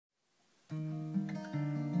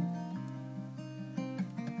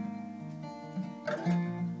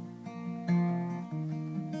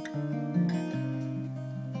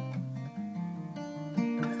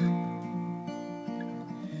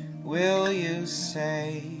Will you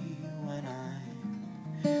say when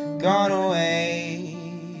I'm gone away,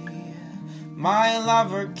 my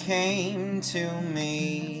lover came to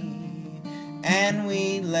me, and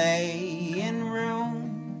we lay in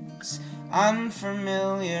rooms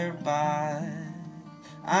unfamiliar but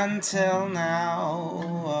until now,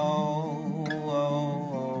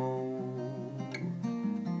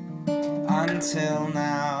 until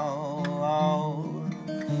now,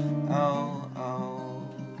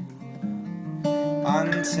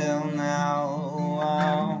 until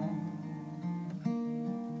now.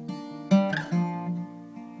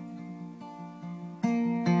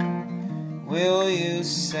 Will you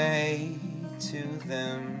say to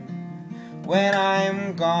them when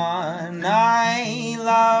I'm gone, I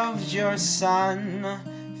loved your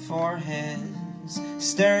son for his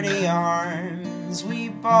sturdy arms we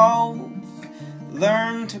both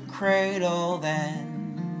learned to cradle,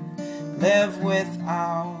 then live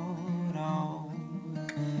without.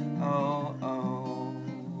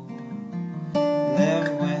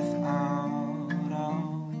 Live without,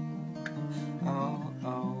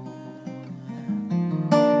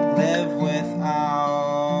 live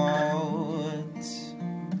without.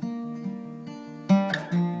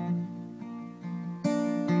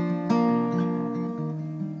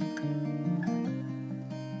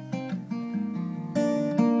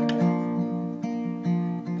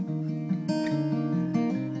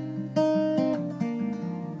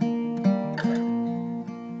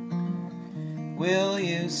 Will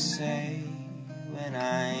you say when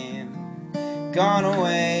I'm gone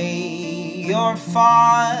away, your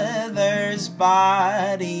father's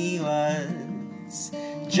body was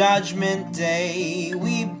Judgment Day?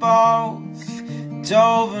 We both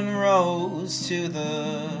dove and rose to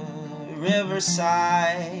the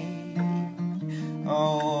riverside.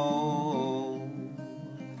 Oh,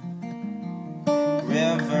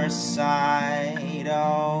 riverside,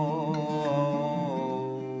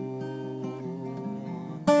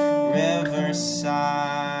 riverside.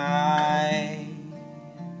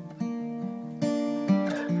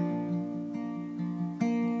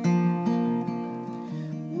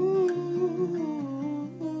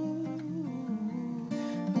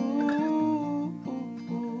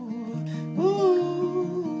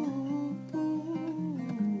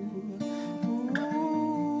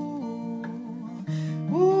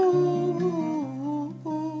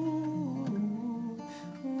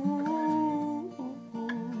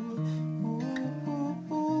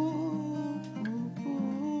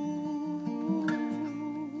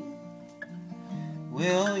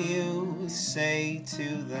 Will you say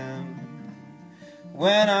to them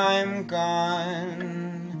when I'm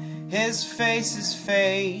gone, his face is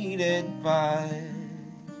faded but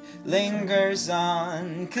lingers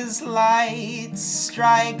on, 'cause light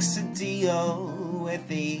strikes a deal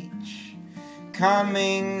with each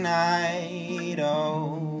coming night.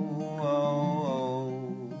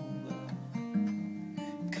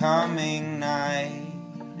 Coming night.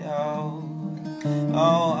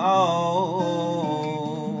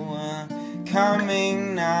 Coming